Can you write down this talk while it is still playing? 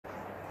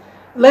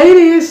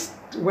Ladies,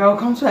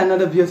 welcome to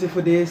another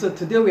beautiful day. So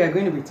today we are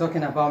going to be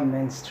talking about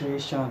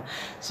menstruation.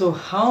 So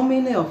how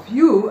many of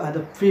you are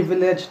the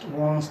privileged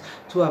ones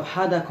to have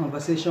had that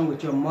conversation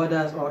with your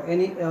mothers or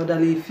any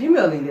elderly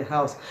female in the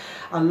house?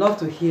 I'd love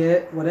to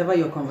hear whatever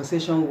your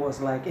conversation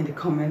was like in the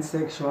comment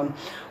section.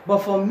 But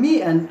for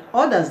me and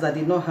others that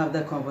did not have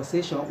that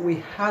conversation,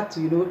 we had to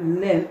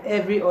learn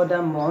every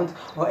other month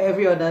or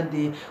every other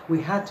day.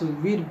 We had to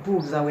read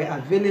books that were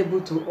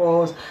available to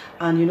us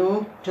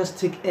and just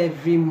take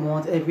every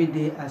month, every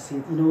day as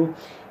it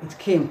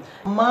came.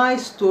 My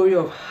story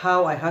of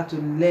how I had to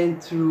learn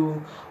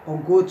through or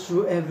go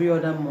through every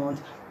other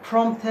month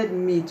prompted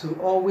me to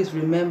always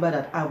remember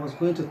that I was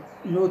going to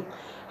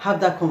have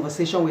that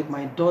conversation with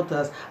my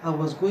daughters. I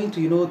was going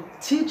to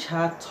teach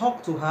her,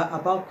 talk to her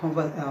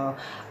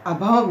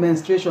about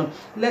menstruation,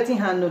 letting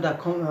her know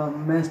that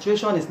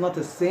menstruation is not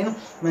a sin,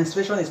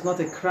 menstruation is not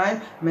a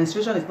crime,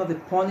 menstruation is not a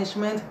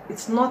punishment,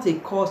 it's not a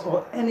cause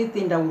or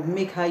anything that would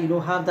make her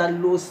have that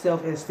low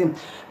self-esteem.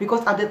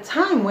 Because at the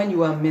time when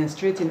you are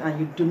menstruating and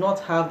you do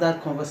not have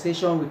that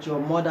conversation with your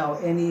mother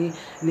or any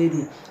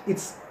lady,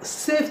 it's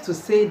safe to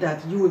say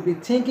that you will be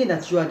thinking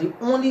that you are the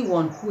only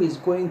one who is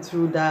going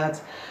through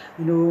that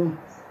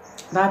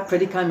that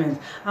predicament,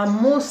 and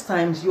most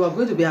times you are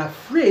going to be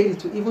afraid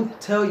to even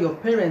tell your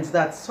parents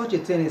that such a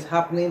thing is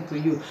happening to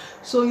you.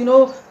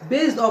 So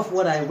based off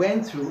what I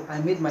went through, I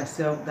made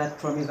myself that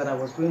promise that I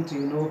was going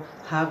to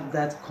have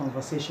that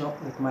conversation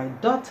with my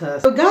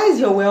daughters. So guys,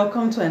 you're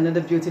welcome to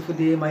another beautiful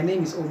day. My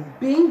name is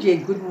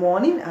Obinje. Good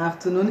morning,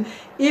 afternoon,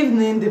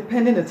 evening,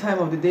 depending the time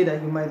of the day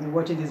that you might be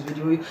watching this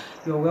video.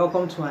 You're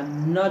welcome to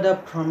another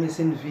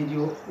promising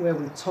video where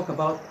we talk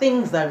about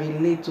things that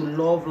relate to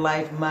love,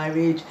 life,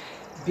 marriage,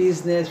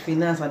 business,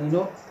 finance,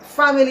 and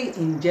family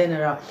in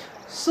general.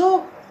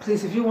 So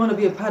please, if you want to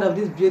be a part of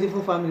this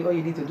beautiful family, all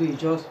you need to do is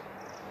just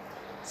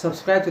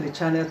subscribe to the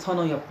channel, turn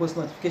on your post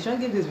notification,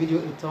 give this video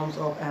a thumbs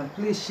up, and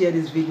please share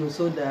this video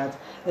so that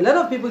a lot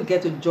of people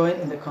get to join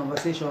in the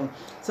conversation.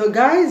 So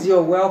guys,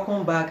 you're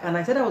welcome back, and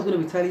I said I was going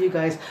to be telling you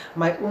guys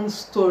my own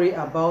story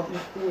about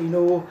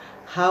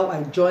how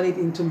I journeyed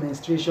into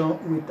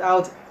menstruation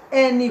without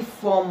any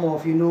form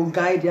of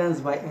guidance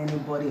by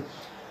anybody.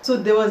 So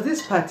there was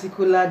this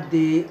particular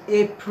day,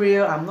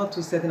 April, I'm not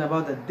too certain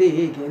about the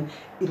day again,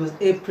 it was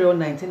April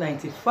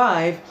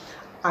 1995.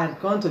 I'd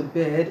gone to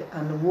bed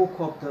and woke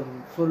up the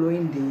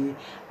following day,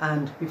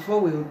 and before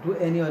we would do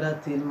any other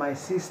thing, my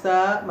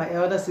sister, my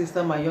elder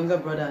sister, my younger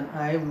brother and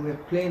I, we were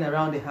playing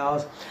around the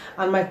house,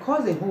 and my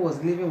cousin who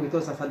was living with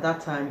us at that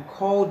time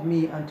called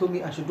me and told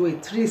me I should do a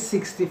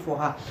 360 for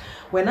her.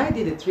 When I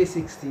did a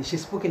 360, she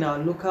spoke in our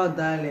local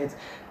dialect,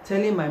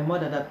 telling my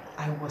mother that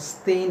I was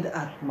stained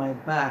at my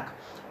back.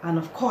 And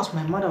of course,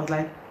 my mother was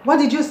like, "What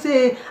did you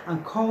say?"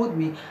 and called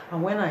me.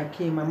 And when I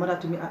came, my mother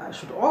told me I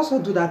should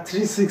also do that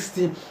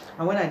 360.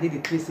 And when I did the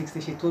 360,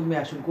 she told me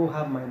I should go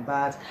have my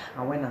bath.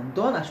 And when I'm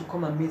done, I should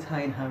come and meet her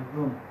in her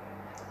room.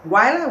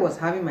 While I was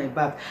having my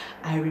bath,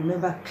 I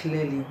remember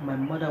clearly my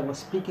mother was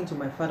speaking to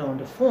my father on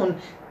the phone,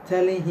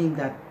 telling him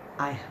that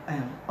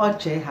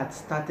Oche had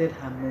started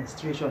her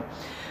menstruation.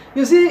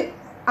 You see,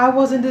 I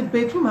was in the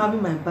bedroom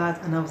having my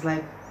bath, and I was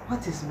like,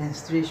 what is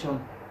menstruation?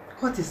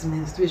 What is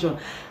menstruation?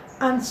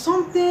 And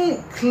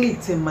something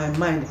clicked in my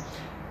mind.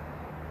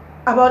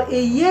 About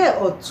a year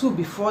or two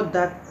before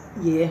that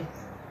year,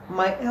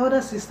 my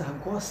elder sister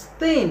got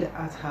stained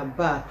at her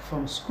back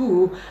from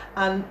school,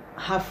 and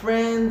her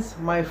friends,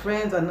 my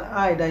friends and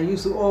I that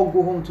used to all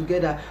go home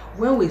together,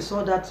 when we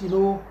saw that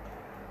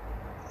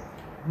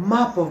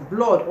map of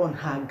blood on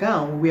her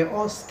gown, we were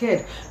all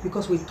scared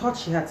because we thought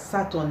she had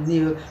sat on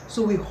nail.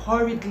 So we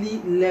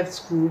hurriedly left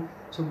school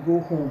to go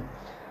home.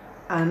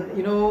 And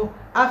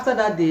after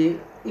that day,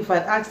 if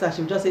I'd asked her,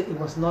 she would just say it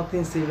was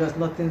nothing serious,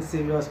 nothing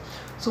serious.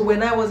 So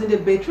when I was in the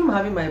bedroom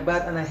having my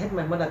bath and I heard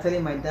my mother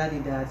telling my daddy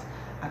that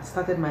I'd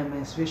started my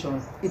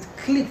menstruation, it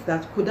clicked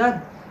that could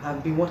that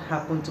have been what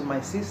happened to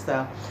my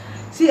sister.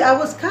 See, I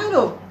was kind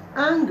of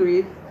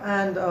angry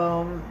and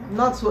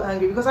not so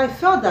angry, because I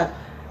felt that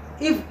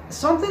if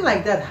something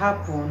like that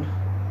happened,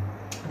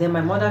 then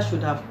my mother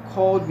should have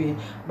called me.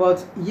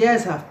 But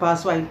years have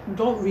passed, so I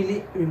don't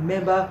really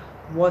remember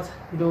what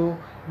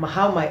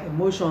how my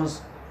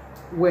emotions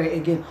were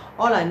again.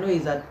 All I know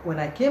is that when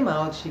I came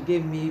out, she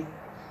gave me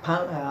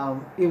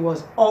it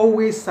was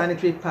always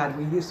sanitary pad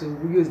we used to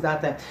use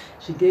that time.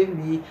 She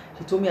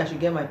told me I should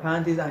get my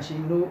panties, and she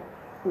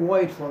wore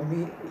it for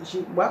me.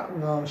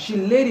 She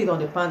laid it on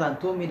the pants and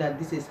told me that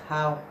this is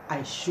how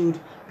I should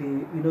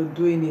be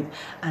doing it,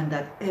 and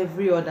that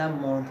every other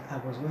month I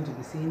was going to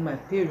be seeing my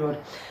period.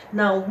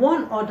 Now,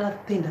 one other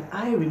thing that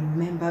I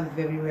remember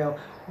very well,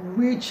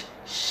 which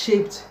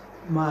shaped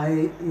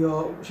my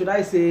should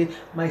I say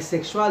my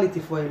sexuality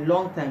for a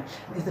long time,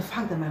 is the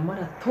fact that my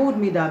mother told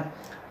me that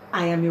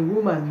I am a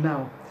woman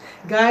now.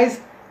 Guys,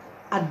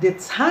 at the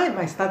time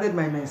I started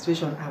my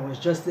menstruation, I was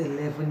just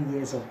 11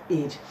 years of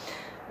age,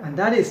 and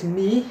that is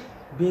me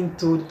being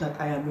told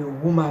that I am a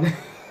woman.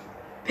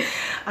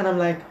 And I'm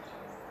like,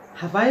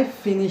 have I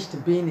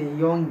finished being a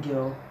young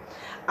girl?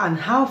 And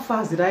how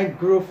fast did I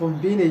grow from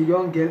being a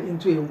young girl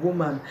into a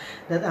woman,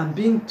 that I'm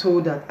being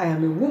told that I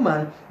am a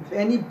woman. If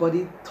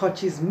anybody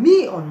touches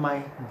me on my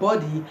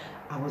body,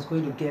 I was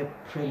going to get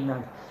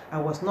pregnant. I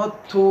was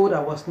not told,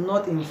 I was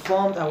not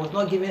informed, I was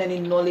not given any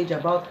knowledge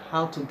about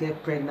how to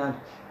get pregnant.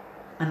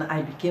 And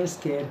I became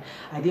scared.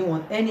 I didn't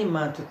want any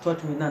man to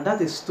touch me. Now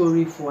that's a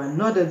story for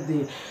another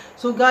day.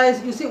 So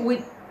guys, you see,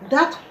 with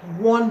that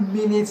 1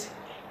 minute,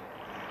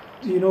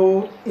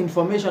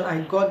 information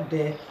I got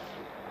there,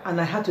 and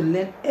I had to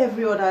learn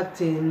every other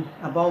thing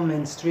about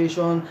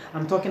menstruation.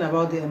 I'm talking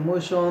about the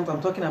emotions,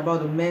 I'm talking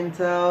about the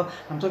mental,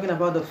 I'm talking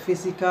about the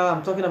physical,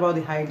 I'm talking about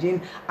the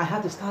hygiene. I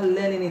had to start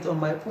learning it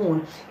on my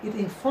own. It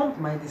informed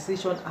my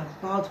decision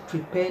about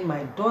preparing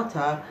my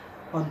daughter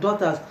or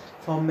daughters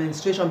for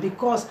menstruation,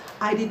 because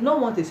I did not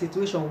want a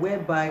situation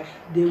whereby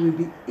they will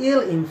be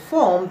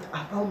ill-informed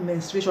about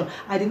menstruation.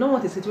 I did not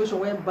want a situation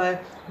whereby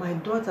my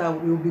daughter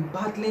will be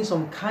battling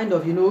some kind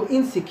of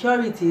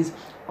insecurities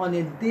on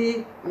a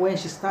day when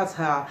she starts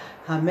her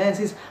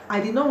menses. I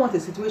did not want a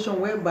situation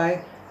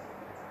whereby,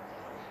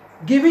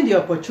 given the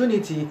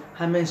opportunity,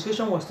 her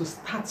menstruation was to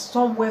start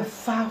somewhere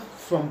far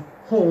from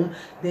home,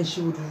 then she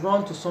would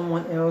run to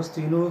someone else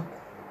to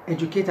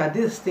educate her.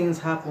 These things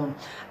happen.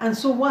 And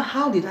so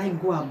how did I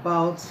go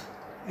about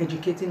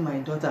educating my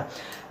daughter?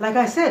 Like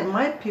I said,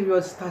 my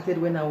period started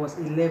when I was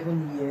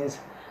 11 years,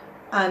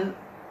 and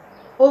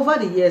over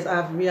the years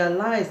I've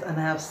realized and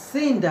I have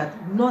seen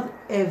that not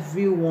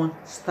everyone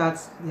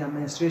starts their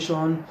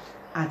menstruation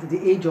at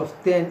the age of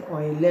 10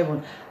 or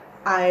 11.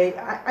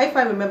 If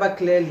I remember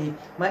clearly,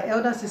 my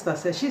elder sister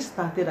said she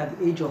started at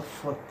the age of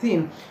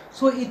 14.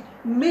 So it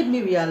made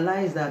me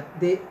realize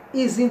that there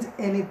isn't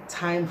any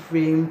time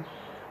frame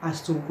as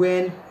to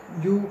when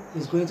you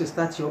is going to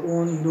start your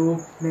own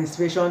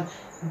menstruation.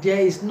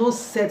 There is no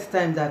set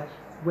time that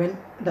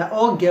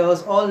all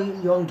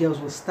young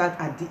girls will start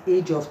at the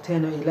age of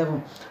 10 or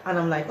 11. And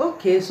I'm like,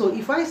 okay, so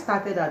if I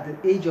started at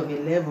the age of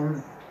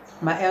 11,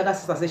 my elder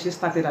sister said she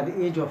started at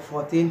the age of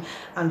 14,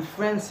 and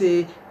friends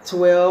say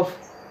 12,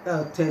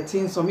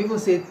 13, some even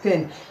say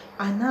 10.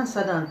 I now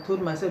sat down and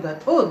told myself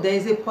that, oh, there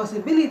is a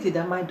possibility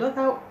that my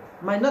daughter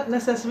might not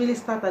necessarily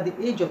start at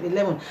the age of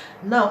 11.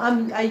 Now,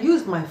 I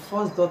used my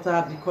first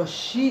daughter because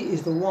she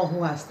is the one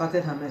who has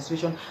started her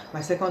menstruation.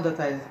 My second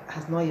daughter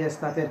has not yet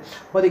started.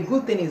 But the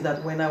good thing is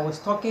that when I was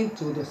talking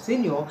to the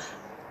senior,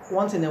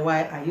 once in a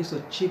while I used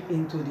to chip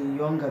into the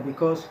younger,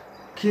 because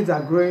kids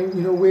are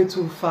growing way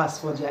too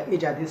fast for their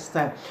age at this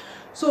time.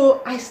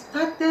 So I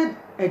started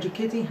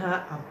educating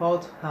her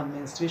about her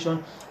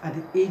menstruation at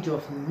the age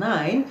of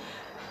 9,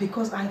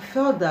 because I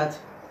felt that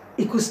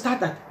it could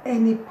start at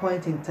any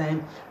point in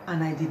time,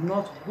 and I did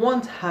not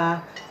want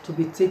her to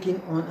be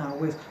taken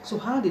unawares. So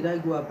how did I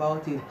go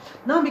about it?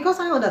 Now, because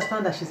I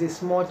understand that she's a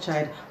small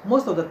child,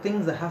 most of the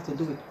things that have to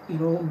do with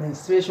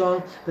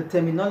menstruation, the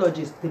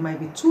terminologies, they might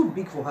be too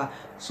big for her.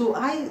 So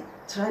I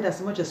tried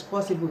as much as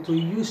possible to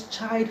use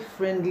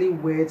child-friendly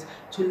words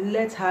to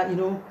let her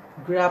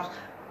grasp.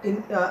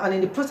 And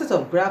in the process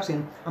of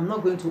grasping, I'm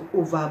not going to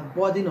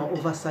overburden or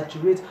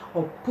oversaturate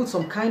or put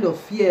some kind of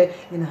fear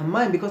in her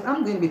mind, because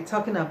I'm going to be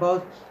talking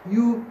about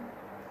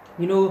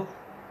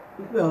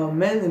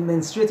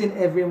menstruating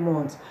every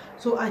month.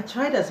 So I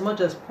tried as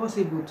much as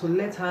possible to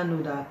let her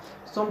know that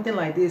something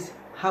like this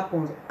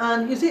happens.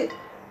 And you see,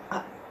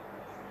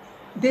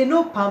 they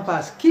know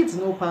Pampers. Kids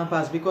know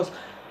Pampers because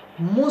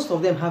most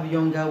of them have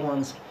younger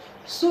ones.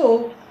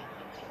 So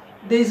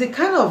there is a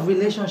kind of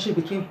relationship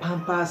between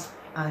Pampers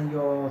and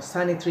your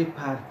sanitary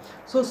pad.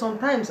 So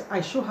sometimes I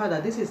show her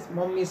that this is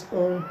mommy's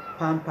own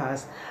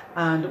Pampers,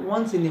 and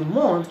once in a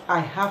month I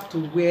have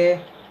to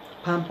wear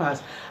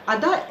Pampers.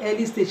 At that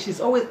early stage, she's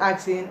always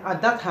asking,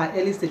 at that her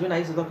early stage when I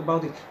used to talk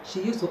about it,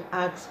 she used to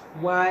ask,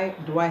 why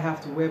do I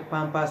have to wear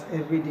Pampers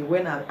every day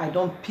when I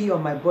don't pee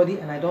on my body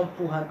and I don't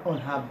put her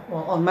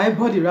on my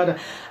body rather.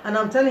 And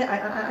I'm telling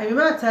I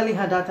remember telling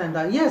her that time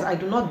that yes, I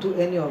do not do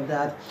any of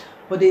that,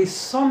 but there is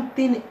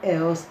something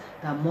else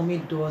that mommy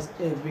does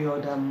every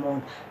other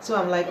month. So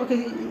I'm like, okay,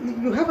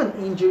 you have an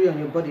injury on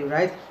your body,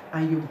 right?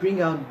 And you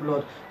bring out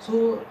blood.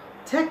 So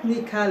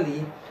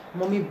technically,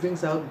 mommy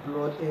brings out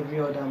blood every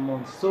other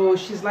month. So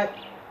she's like,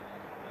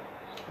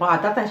 well,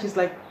 at that time she's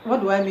like,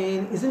 what do I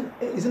mean? Is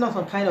it not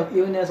some kind of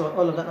illness or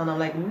all of that? And I'm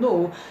like,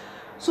 no.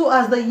 So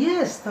as the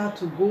years start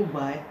to go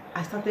by,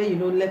 I started,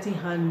 letting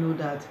her know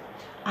that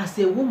as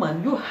a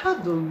woman, you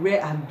have the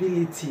rare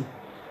ability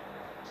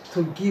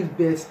to give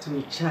birth to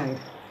a child.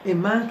 A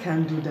man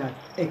can do that,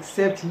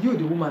 except you,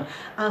 the woman.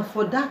 And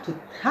for that to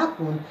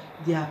happen,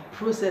 there are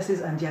processes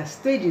and there are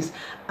stages.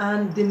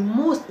 And the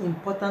most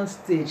important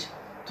stage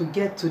to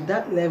get to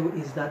that level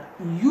is that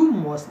you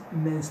must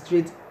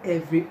menstruate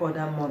every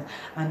other month.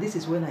 And this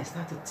is when I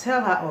started to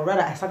tell her, or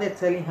rather I started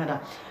telling her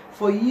that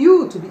for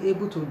you to be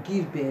able to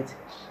give birth,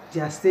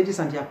 there are stages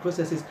and there are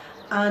processes.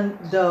 And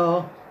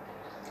the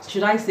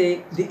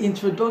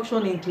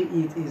introduction into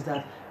it is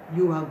that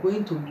you are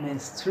going to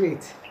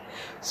menstruate.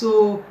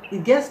 So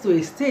it gets to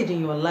a stage in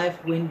your life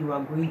when you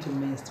are going to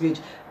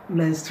menstruate.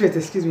 menstruate,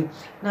 excuse me.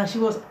 Now she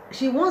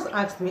once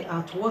asked me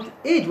at what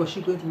age was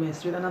she going to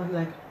menstruate, and I'm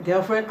like,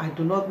 girlfriend, I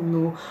do not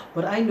know,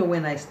 but I know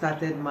when I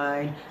started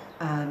mine.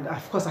 And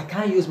of course I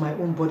can't use my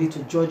own body to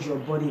judge your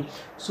body.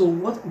 So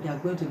what we are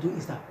going to do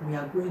is that we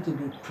are going to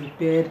be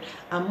prepared.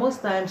 And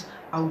most times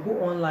I'll go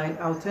online,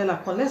 I'll tell her,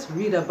 come, let's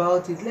read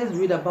about it, let's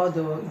read about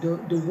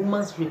the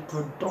woman's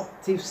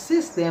reproductive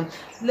system.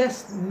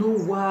 Let's know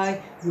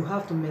why you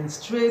have to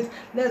menstruate.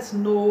 Let's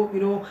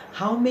know,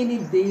 how many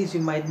days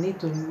you might need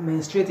to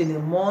menstruate in a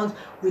month.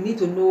 We need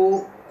to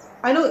know.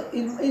 I know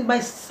it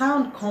might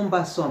sound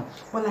cumbersome,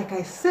 but like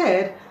I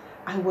said,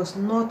 I was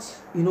not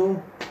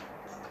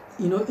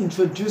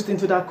introduced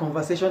into that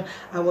conversation.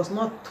 I was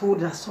not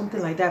told that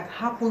something like that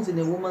happens in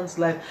a woman's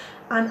life,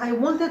 and I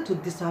wanted to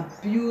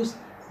disabuse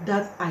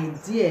that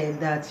idea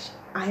that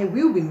I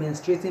will be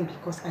menstruating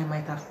because I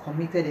might have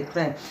committed a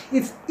crime.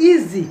 It's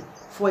easy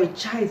for a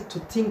child to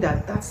think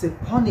that that's a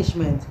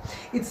punishment.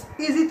 It's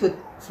easy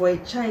for a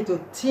child to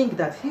think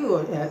that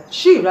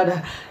she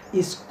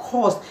is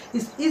cursed.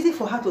 It's easy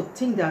for her to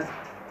think that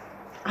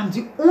I'm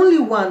the only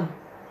one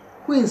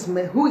who is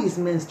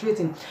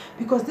menstruating,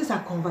 because these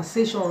are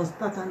conversations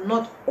that are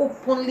not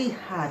openly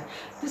had.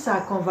 These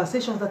are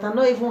conversations that are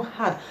not even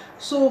had.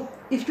 So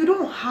if you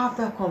don't have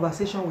that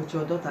conversation with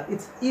your daughter,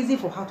 it's easy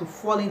for her to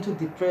fall into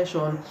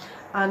depression,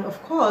 and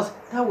of course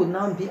that would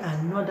now be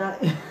another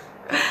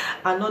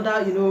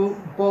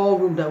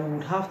ballroom that we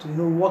would have to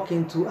walk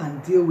into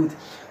and deal with.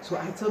 So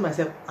I told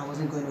myself I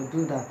wasn't going to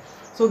do that.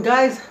 So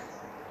guys,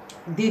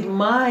 did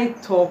my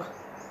talk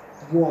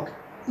work?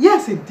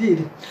 Yes, it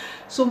did.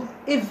 So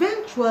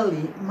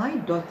eventually my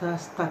daughter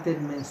started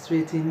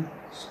menstruating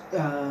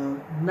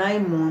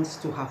 9 months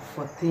to her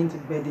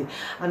 14th birthday,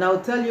 and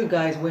I'll tell you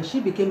guys, when she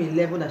became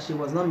 11 that she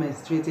was not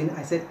menstruating,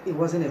 I said it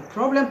wasn't a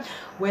problem.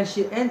 When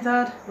she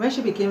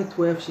became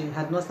 12, she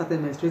had not started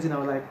menstruating. I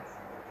was like,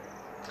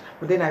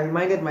 but then I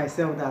reminded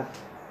myself that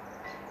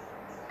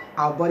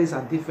our bodies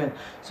are different.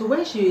 So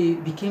when she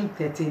became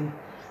 13,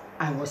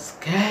 I was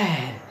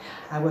scared.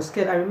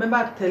 I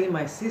remember telling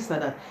my sister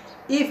that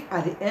if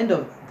at the end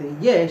of the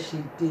year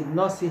she did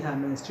not see her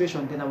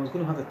menstruation, then I was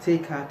going to have to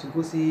take her to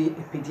go see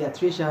a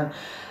pediatrician.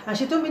 And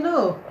she told me,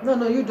 no,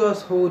 you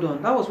just hold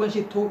on. That was when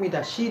she told me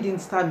that she didn't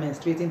start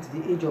menstruating to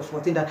the age of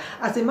 14. That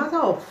as a matter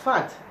of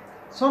fact,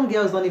 some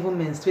girls don't even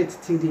menstruate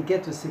till they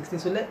get to 16.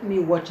 So let me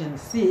watch and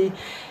see.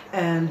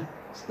 And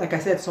like I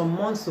said, some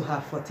months to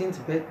her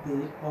 14th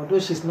birthday, although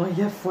she's not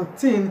yet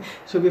 14,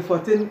 she'll be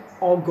 14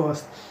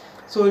 August.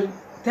 So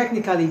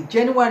technically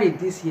January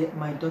this year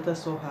my daughter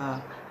saw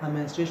her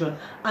menstruation,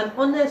 and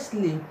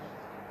honestly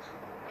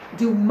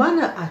the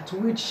manner at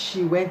which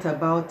she went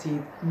about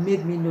it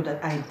made me know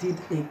that I did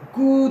a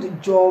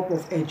good job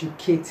of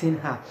educating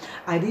her.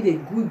 I did a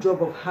good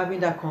job of having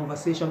that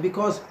conversation,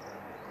 because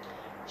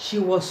she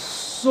was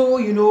so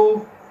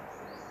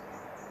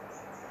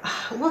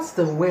what's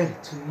the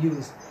word to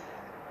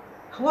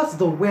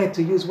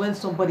use when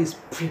somebody's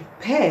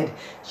prepared.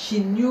 She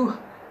knew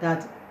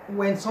that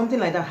when something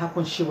like that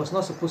happened, she was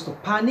not supposed to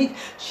panic.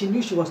 She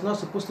knew she was not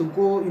supposed to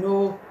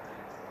go,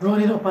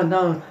 running up and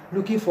down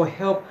looking for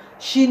help.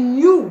 She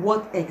knew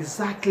what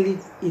exactly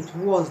it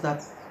was,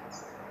 that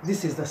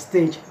this is the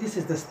stage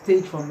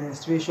for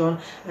menstruation,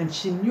 and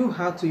she knew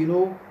how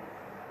to,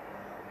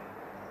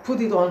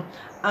 put it on.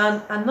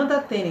 And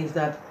another thing is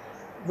that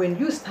when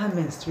you start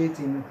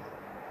menstruating,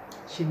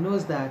 she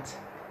knows that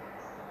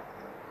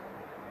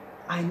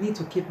I need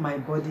to keep my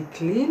body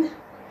clean.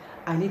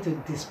 I need to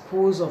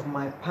dispose of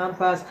my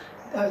pampers.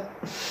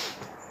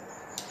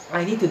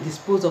 I need to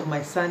dispose of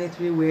my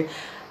sanitary wear.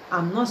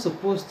 I'm not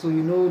supposed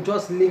to,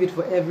 just leave it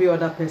for every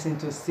other person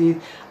to see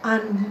it.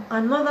 And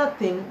another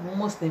thing,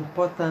 most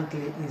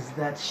importantly, is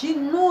that she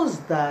knows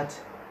that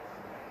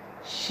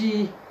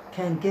she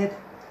can get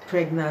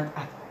pregnant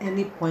at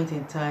any point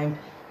in time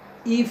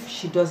if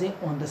she doesn't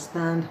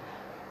understand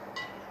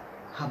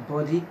her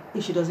body,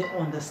 if she doesn't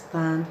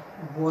understand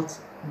what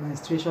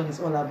menstruation is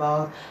all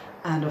about.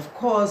 And of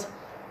course,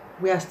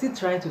 we are still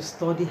trying to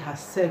study her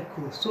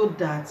cycle so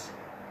that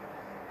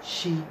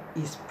she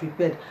is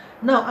prepared.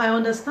 Now, I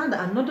understand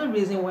that another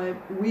reason why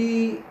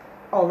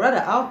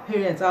our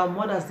parents, our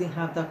mothers didn't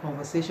have that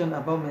conversation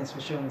about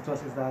menstruation with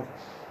us is that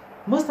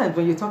most times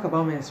when you talk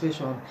about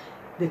menstruation,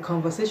 the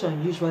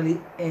conversation usually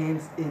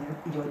ends in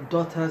your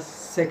daughter's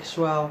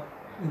sexual,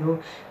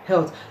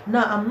 health.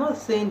 Now, I'm not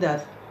saying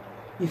that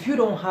if you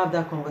don't have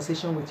that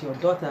conversation with your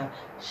daughter,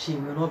 she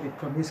will not be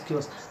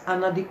promiscuous.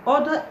 And at the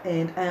other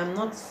end, I am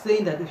not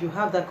saying that if you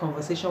have that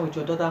conversation with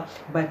your daughter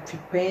by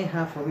preparing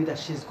her for it, that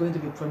she's going to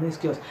be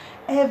promiscuous.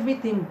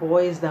 Everything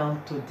boils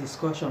down to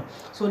discussion.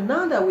 So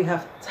now that we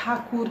have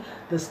tackled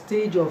the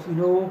stage of,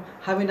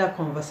 having that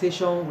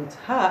conversation with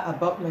her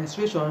about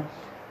menstruation,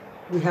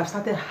 we have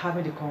started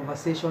having the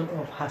conversation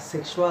of her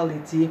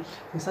sexuality.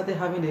 We started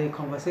having the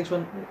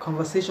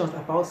conversations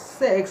about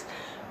sex,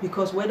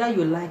 because whether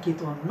you like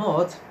it or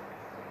not,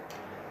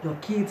 your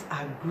kids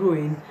are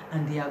growing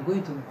and they are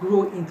going to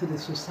grow into the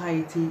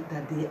society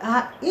that they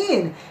are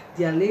in.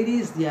 They are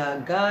ladies, they are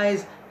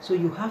guys, so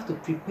you have to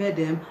prepare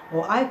them,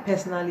 or I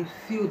personally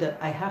feel that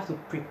I have to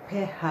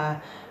prepare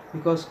her,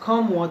 because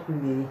come what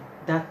may,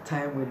 that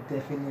time will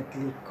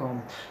definitely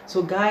come.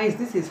 So guys,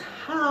 this is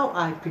how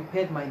I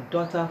prepared my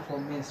daughter for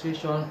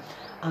menstruation.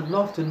 I'd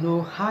love to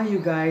know how you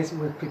guys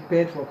were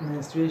prepared for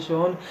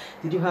menstruation.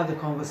 Did you have the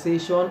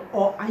conversation,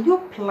 or are you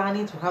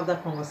planning to have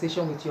that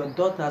conversation with your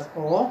daughters,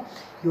 or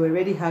you're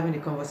already having the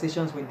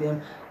conversations with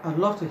them? I'd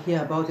love to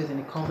hear about it in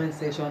the comment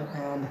section.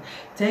 And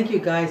thank you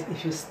guys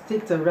if you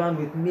sticked around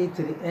with me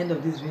to the end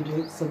of this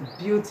video. It's a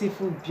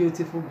beautiful,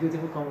 beautiful,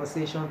 beautiful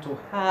conversation to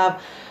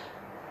have.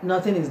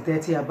 Nothing is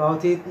dirty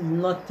about it.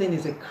 Nothing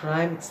is a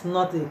crime. It's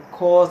not a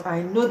cause.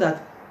 I know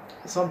that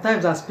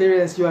sometimes as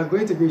parents you are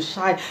going to be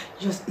shy.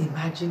 Just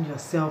imagine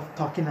yourself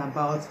talking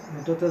about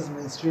your daughter's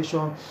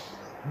menstruation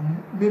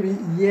maybe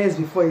years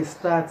before it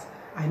starts.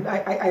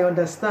 I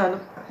understand,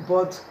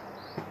 but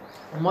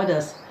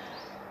mothers,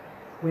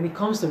 when it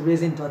comes to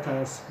raising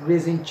daughters,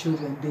 raising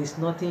children, there's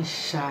nothing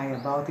shy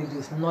about it.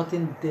 There's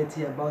nothing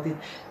dirty about it.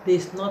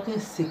 There's nothing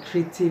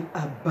secretive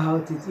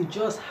about it. You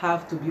just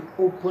have to be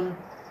open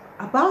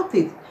about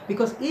it,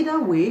 because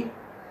either way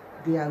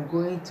they are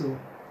going to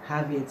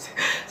have it.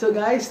 So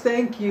guys,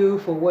 thank you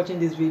for watching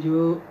this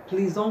video.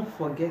 Please don't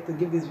forget to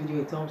give this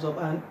video a thumbs up,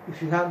 and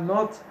if you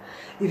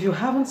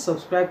haven't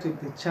subscribed to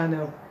the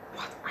channel,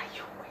 what are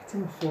you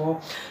waiting for?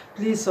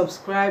 Please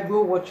subscribe,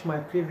 go watch my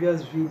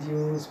previous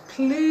videos.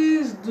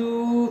 Please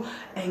do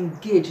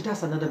engage.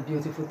 That's another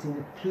beautiful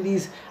thing.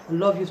 Please, I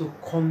love you to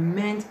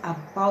comment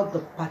about the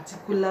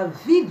particular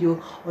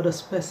video or the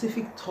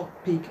specific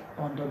topic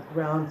on the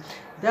ground.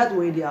 That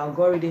way the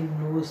algorithm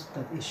knows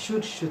that it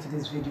should shoot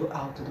this video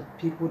out to the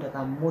people that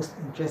are most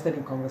interested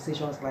in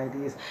conversations like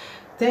this.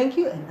 Thank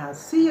you, and I'll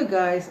see you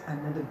guys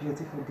another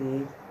beautiful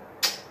day.